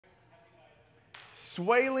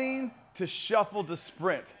sway lean to shuffle to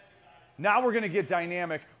sprint. Now we're going to get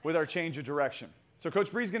dynamic with our change of direction. So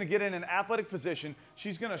Coach Bree's going to get in an athletic position.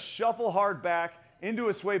 She's going to shuffle hard back into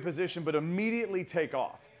a sway position, but immediately take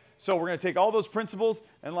off. So we're going to take all those principles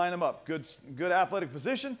and line them up. Good athletic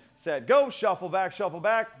position, set, go, shuffle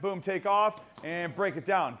back, boom, take off, and break it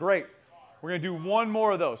down. Great. We're going to do one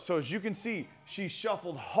more of those. So as you can see, she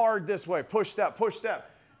shuffled hard this way, push, step,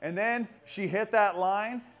 and then she hit that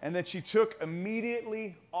line, and then she took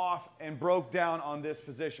immediately off and broke down on this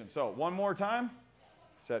position. So one more time,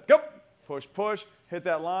 set, go, push, hit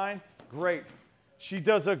that line, great. She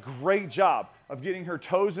does a great job of getting her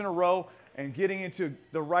toes in a row and getting into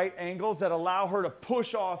the right angles that allow her to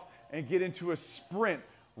push off and get into a sprint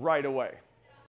right away.